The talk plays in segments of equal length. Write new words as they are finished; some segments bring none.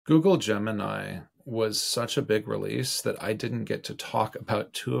Google Gemini was such a big release that I didn't get to talk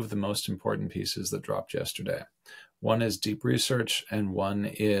about two of the most important pieces that dropped yesterday. One is deep research, and one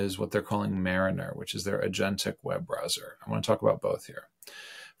is what they're calling Mariner, which is their agentic web browser. I want to talk about both here.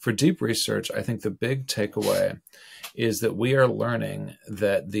 For deep research, I think the big takeaway is that we are learning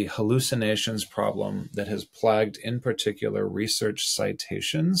that the hallucinations problem that has plagued, in particular, research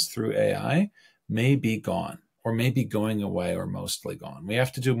citations through AI may be gone, or may be going away, or mostly gone. We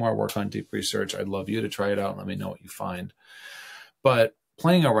have to do more work on deep research. I'd love you to try it out and let me know what you find. But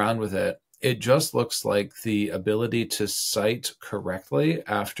playing around with it, it just looks like the ability to cite correctly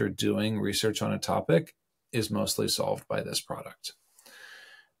after doing research on a topic is mostly solved by this product.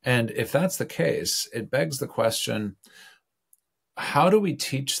 And if that's the case, it begs the question, how do we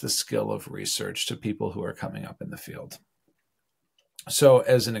teach the skill of research to people who are coming up in the field? So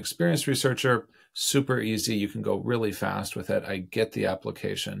as an experienced researcher, super easy. You can go really fast with it. I get the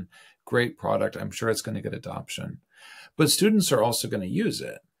application. Great product. I'm sure it's going to get adoption. But students are also going to use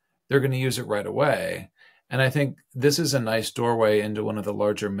it. They're going to use it right away. And I think this is a nice doorway into one of the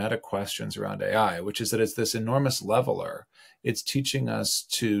larger meta questions around AI, which is that it's this enormous leveler. It's teaching us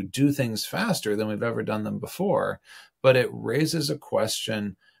to do things faster than we've ever done them before, but it raises a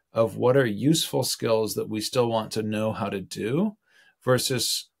question of what are useful skills that we still want to know how to do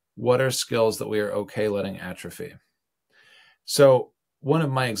versus what are skills that we are okay letting atrophy. So one of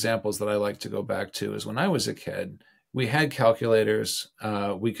my examples that I like to go back to is when I was a kid, we had calculators.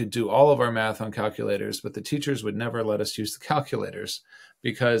 We could do all of our math on calculators, but the teachers would never let us use the calculators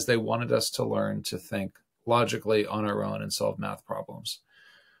because they wanted us to learn to think logically on our own and solve math problems.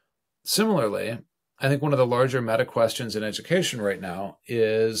 Similarly, I think one of the larger meta questions in education right now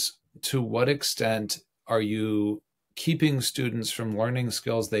is, to what extent are you keeping students from learning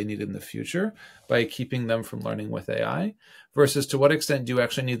skills they need in the future by keeping them from learning with AI, versus to what extent do you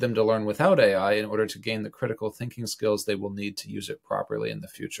actually need them to learn without AI in order to gain the critical thinking skills they will need to use it properly in the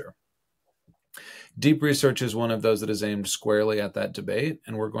future? Deep research is one of those that is aimed squarely at that debate,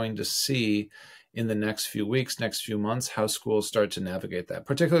 and we're going to see in the next few weeks, next few months, how schools start to navigate that,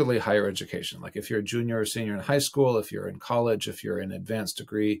 particularly higher education. Like if you're a junior or senior in high school, if you're in college, if you're in advanced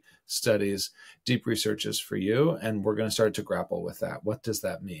degree studies, deep research is for you. And we're going to start to grapple with that. What does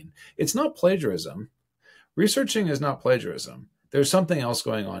that mean? It's not plagiarism. Researching is not plagiarism. There's something else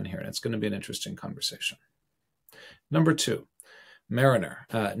going on here, and it's going to be an interesting conversation. Number two, Mariner.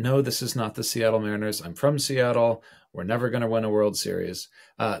 No, this is not the Seattle Mariners. I'm from Seattle. We're never going to win a World Series.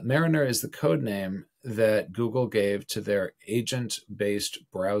 Mariner is the code name that Google gave to their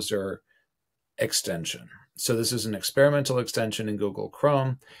agent-based browser extension. So this is an experimental extension in Google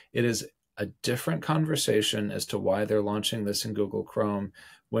Chrome. It is a different conversation as to why they're launching this in Google Chrome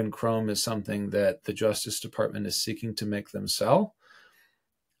when Chrome is something that the Justice Department is seeking to make them sell.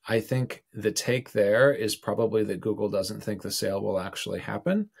 I think the take there is probably that Google doesn't think the sale will actually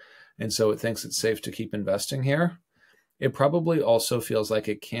happen, and so it thinks it's safe to keep investing here. It probably also feels like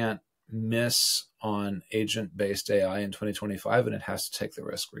it can't miss on agent-based AI in 2025, and it has to take the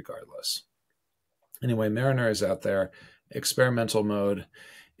risk regardless. Anyway, Mariner is out there, experimental mode.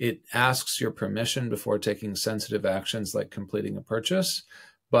 It asks your permission before taking sensitive actions like completing a purchase,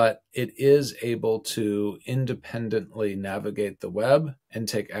 but it is able to independently navigate the web and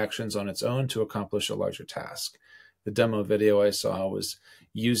take actions on its own to accomplish a larger task. The demo video I saw was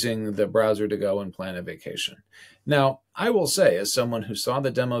using the browser to go and plan a vacation. Now, I will say, as someone who saw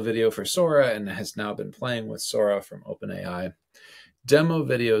the demo video for Sora and has now been playing with Sora from OpenAI, demo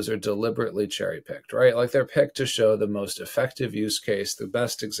videos are deliberately cherry-picked, right? Like they're picked to show the most effective use case, the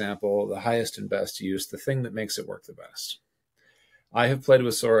best example, the highest and best use, the thing that makes it work the best. I have played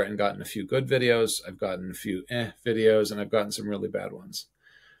with Sora and gotten a few good videos. I've gotten a few videos, and I've gotten some really bad ones.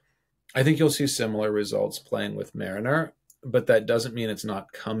 I think you'll see similar results playing with Mariner, but that doesn't mean it's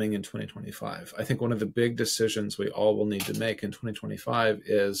not coming in 2025. I think one of the big decisions we all will need to make in 2025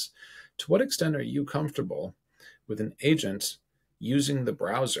 is, to what extent are you comfortable with an agent using the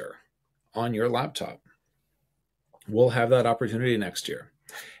browser on your laptop? We'll have that opportunity next year.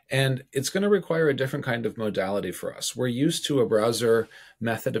 And it's going to require a different kind of modality for us. We're used to a browser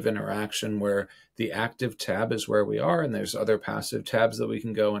method of interaction where the active tab is where we are, and there's other passive tabs that we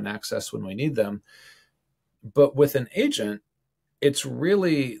can go and access when we need them. But with an agent, it's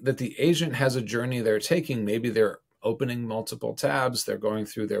really that the agent has a journey they're taking. Maybe they're opening multiple tabs, they're going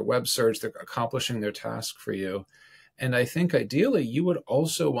through their web search, they're accomplishing their task for you. And I think ideally you would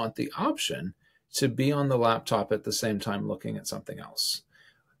also want the option to be on the laptop at the same time looking at something else.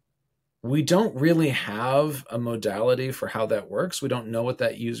 We don't really have a modality for how that works. We don't know what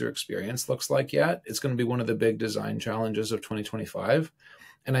that user experience looks like yet. It's going to be one of the big design challenges of 2025.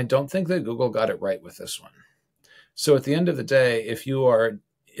 And I don't think that Google got it right with this one. So at the end of the day, if you are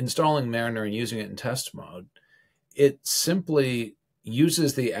installing Mariner and using it in test mode, it simply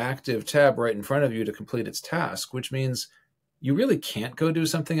uses the active tab right in front of you to complete its task, which means you really can't go do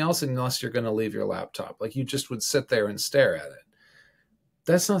something else unless you're going to leave your laptop. Like you just would sit there and stare at it.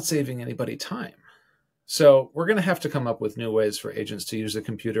 That's not saving anybody time. So we're going to have to come up with new ways for agents to use the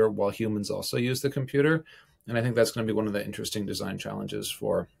computer while humans also use the computer. And I think that's going to be one of the interesting design challenges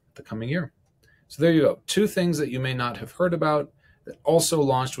for the coming year. So there you go. 2 things that you may not have heard about that also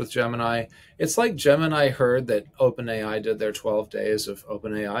launched with Gemini. It's like Gemini heard that OpenAI did their 12 days of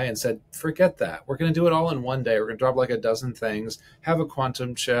OpenAI and said, forget that. We're going to do it all in one day. We're going to drop like a dozen things, have a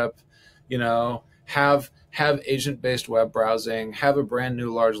quantum chip, have agent-based web browsing, have a brand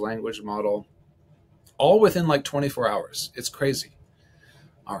new large language model, all within like 24 hours. It's crazy.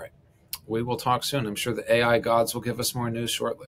 All right. We will talk soon. I'm sure the AI gods will give us more news shortly.